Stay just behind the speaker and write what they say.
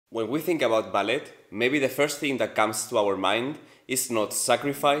When we think about ballet, maybe the first thing that comes to our mind is not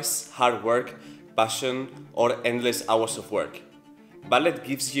sacrifice, hard work, passion, or endless hours of work. Ballet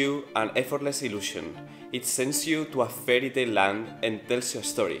gives you an effortless illusion. It sends you to a fairy tale land and tells you a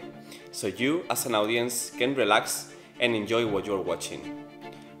story, so you as an audience can relax and enjoy what you're watching.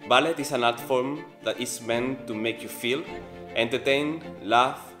 Ballet is an art form that is meant to make you feel, entertain,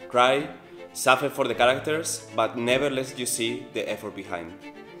 laugh, cry, suffer for the characters, but never lets you see the effort behind.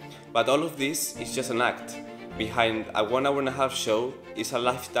 But all of this is just an act. Behind a 1.5-hour show is a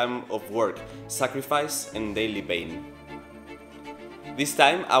lifetime of work, sacrifice, and daily pain. This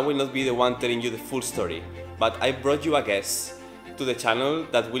time I will not be the one telling you the full story, but I brought you a guest to the channel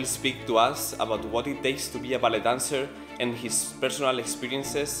that will speak to us about what it takes to be a ballet dancer and his personal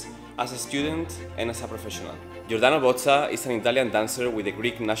experiences as a student and as a professional. Giordano Bozza is an Italian dancer with the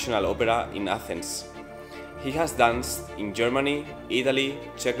Greek National Opera in Athens. He has danced in Germany, Italy,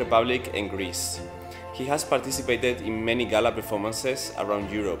 Czech Republic and Greece. He has participated in many gala performances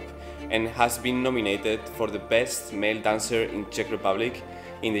around Europe and has been nominated for the Best Male Dancer in Czech Republic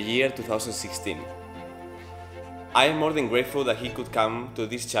in the year 2016. I am more than grateful that he could come to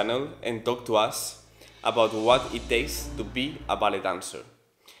this channel and talk to us about what it takes to be a ballet dancer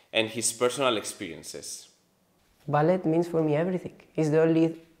and his personal experiences. Ballet means for me everything.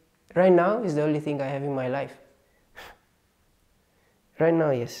 Right now is the only thing I have in my life. Right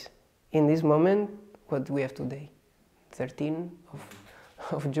now, yes. In this moment, what we have today, 13th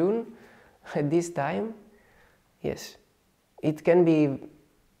of June, at this time, yes. It can be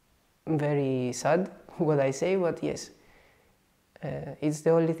very sad what I say, but yes. It's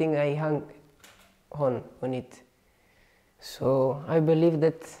the only thing I hang on it. So I believe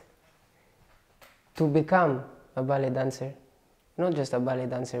that to become a ballet dancer, not just a ballet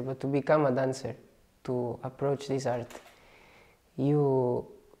dancer, but to become a dancer, to approach this art, you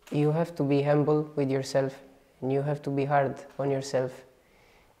have to be humble with yourself, and you have to be hard on yourself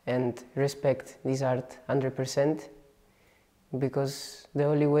and respect this art 100%, because the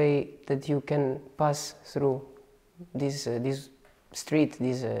only way that you can pass through this street,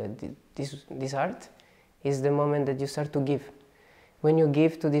 this art, is the moment that you start to give. When you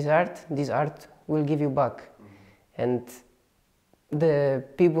give to this art will give you back. And the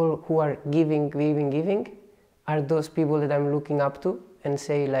people who are giving are those people that I'm looking up to and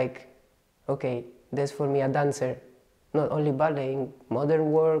say like, okay, that's for me a dancer, not only ballet, in modern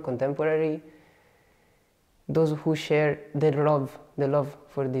world, contemporary, those who share the love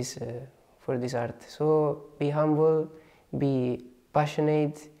for this art. So be humble, be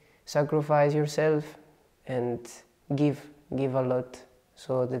passionate, sacrifice yourself, and give a lot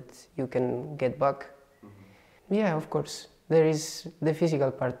so that you can get back. Yeah, of course. There is the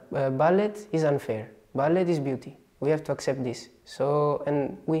physical part. Ballet is unfair. Ballet is beauty. We have to accept this. So,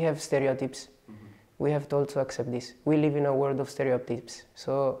 and we have stereotypes. We have to also accept this. We live in a world of stereotypes.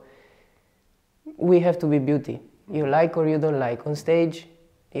 So we have to be beauty. You like or you don't like. On stage,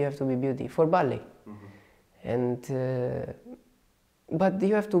 you have to be beauty for ballet. And but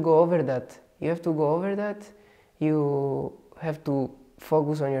you have to go over that. You have to go over that. You have to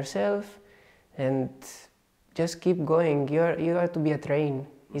focus on yourself and just keep going. You have to be a train.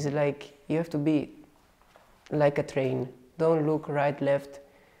 It's like you have to be like a train. Don't look right, left.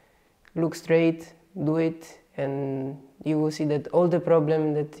 Look straight, do it, and you will see that all the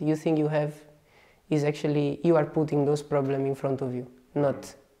problem that you think you have is actually you are putting those problems in front of you,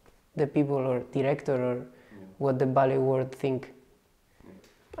 not the people or director or what the ballet world think.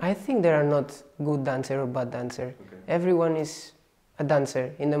 I think there are not good dancer or bad dancer. Okay. Everyone is a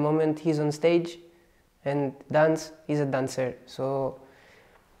dancer. In the moment he's on stage and dance, he's a dancer. So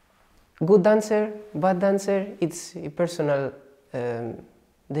good dancer, bad dancer, it's a personal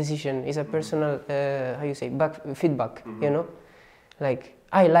decision. It's a personal, feedback, you know? Like,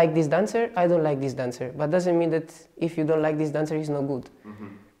 I like this dancer, I don't like this dancer. But doesn't mean that if you don't like this dancer, he's not good.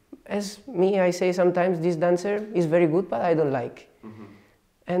 As me, I say sometimes this dancer is very good, but I don't like.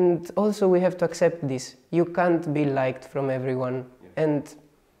 And also we have to accept this. You can't be liked from everyone. And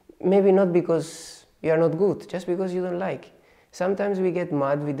maybe not because you are not good, just because you don't like. Sometimes we get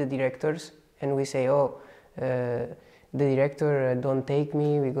mad with the directors and we say, oh, the director don't take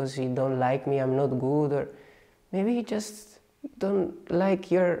me because he don't like me, I'm not good. Or maybe he just don't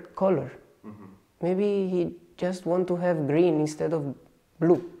like your color. Maybe he just want to have green instead of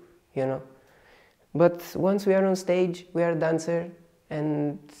blue, you know. But once we are on stage, we are a dancer,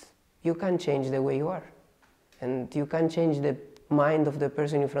 and you can't change the way you are. And you can't change the mind of the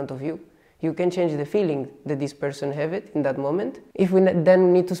person in front of you. You can change the feeling that this person have it in that moment. If we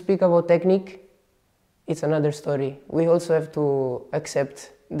then need to speak about technique, it's another story. We also have to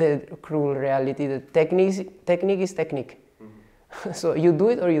accept the cruel reality. The technique is technique. So you do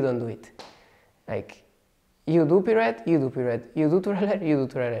it or you don't do it. Like, you do pirouette, you do pirouette. You do tourelle, you do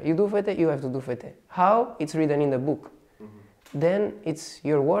tourelle. You do fete, you have to do fete. How? It's written in the book. Then it's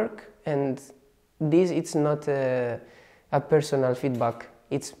your work, and this, it's not a personal feedback.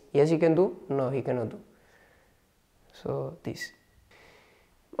 It's yes, he can do, no, he cannot do. So this.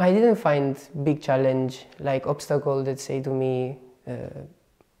 I didn't find big challenge, like obstacle that say to me,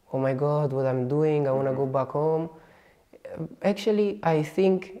 oh my God, what I'm doing, I want to go back home. Actually, I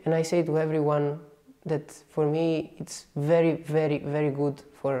think, and I say to everyone, that for me it's very, very, very good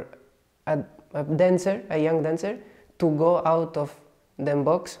for a dancer, a young dancer, to go out of the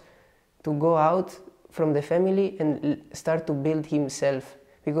box, to go out from the family and start to build himself.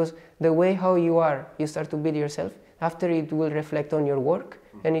 Because the way how you are, you start to build yourself, after it will reflect on your work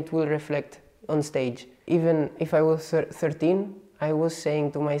and it will reflect on stage. Even if I was 13, I was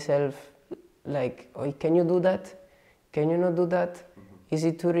saying to myself, like, oh, can you do that? Can you not do that? Is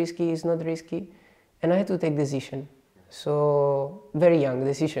it too risky? Is not risky? And I had to take decision. So, very young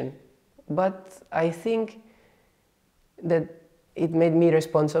decision. But I think that it made me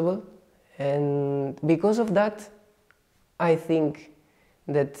responsible. And because of that, I think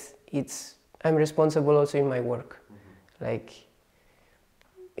that I'm responsible also in my work. Like,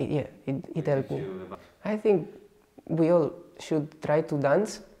 it helped me. I think we all should try to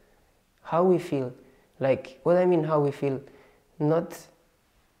dance how we feel. Like, what I mean how we feel, not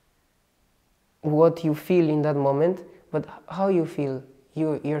what you feel in that moment, but how you feel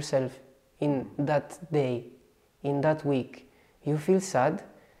yourself in that day, in that week. You feel sad,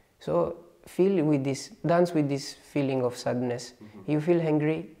 so feel with this, dance with this feeling of sadness. You feel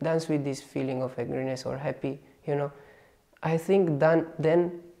angry, dance with this feeling of angriness or happy, you know. I think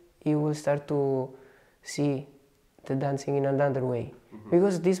then you will start to see the dancing in another way.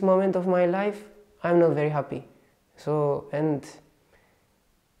 Because this moment of my life, I'm not very happy. So, and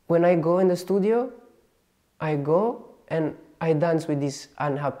when I go in the studio, I go and I dance with this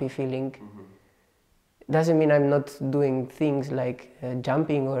unhappy feeling. Doesn't mean I'm not doing things like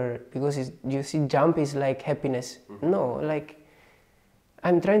jumping, or because you see jump is like happiness. No, like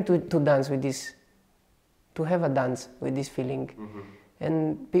I'm trying to dance with this, to have a dance with this feeling.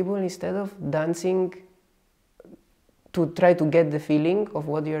 And people, instead of dancing to try to get the feeling of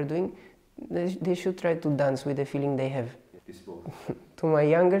what you are doing, they should try to dance with the feeling they have. To my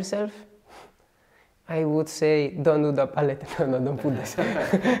younger self, I would say, don't do the ballet. No, don't put this.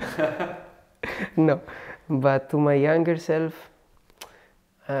 No, but to my younger self,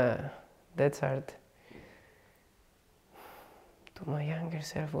 that's hard. To my younger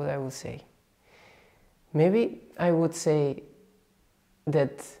self, what I would say? Maybe I would say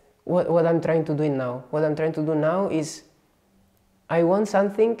that what I'm trying to do now. What I'm trying to do now is, I want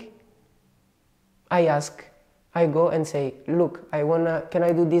something, I ask, I go and say, look, can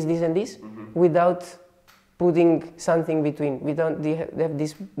I do this, this and this? Without putting something between. We don't have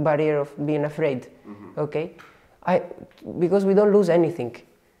this barrier of being afraid, okay? Because we don't lose anything,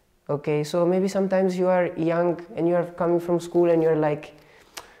 okay? So maybe sometimes you are young and you are coming from school and you're like,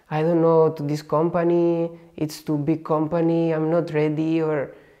 I don't know, to this company, it's too big company, I'm not ready,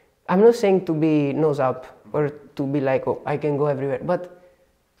 or I'm not saying to be nose up or to be like, oh, I can go everywhere, but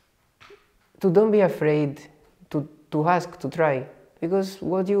to don't be afraid to ask, to try, because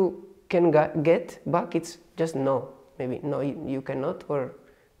what you can get back, it's just no. Maybe no, you cannot, or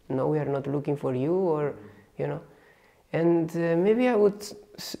no, we are not looking for you, or you know. And maybe I would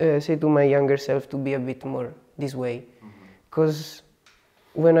say to my younger self to be a bit more this way, because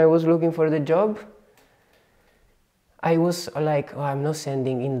when I was looking for the job, I was like, oh, I'm not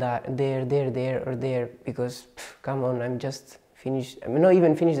sending in there, or there, because come on, I'm just finished. I'm not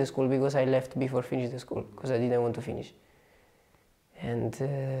even finished the school, because I left before finishing the school, because I didn't want to finish. And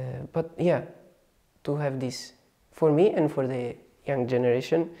but yeah, to have this for me and for the young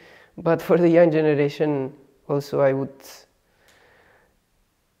generation. But for the young generation also, I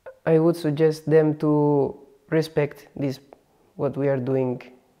would suggest them to respect this, what we are doing,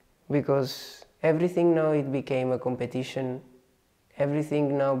 because everything now, it became a competition.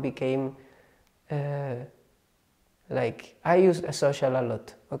 Everything now became like, I use a social a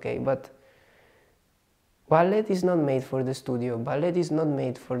lot, okay, but ballet is not made for the studio, ballet is not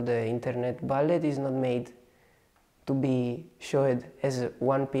made for the internet, ballet is not made to be showed as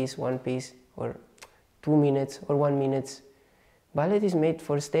one piece, or 2 minutes or 1 minute. Ballet is made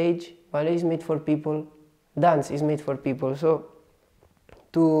for stage, ballet is made for people, dance is made for people. So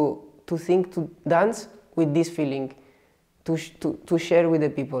to think to dance with this feeling, to share with the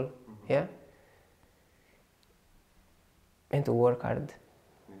people, yeah, and to work hard.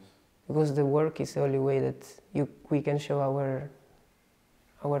 because the work is the only way that we can show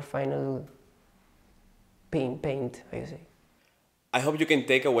our final paint, I say. I hope you can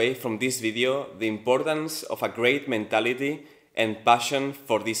take away from this video the importance of a great mentality and passion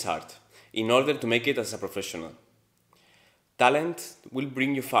for this art in order to make it as a professional. Talent will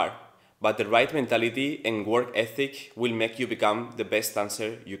bring you far, but the right mentality and work ethic will make you become the best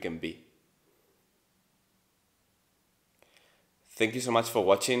dancer you can be. Thank you so much for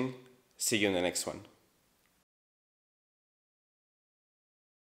watching. See you in the next one.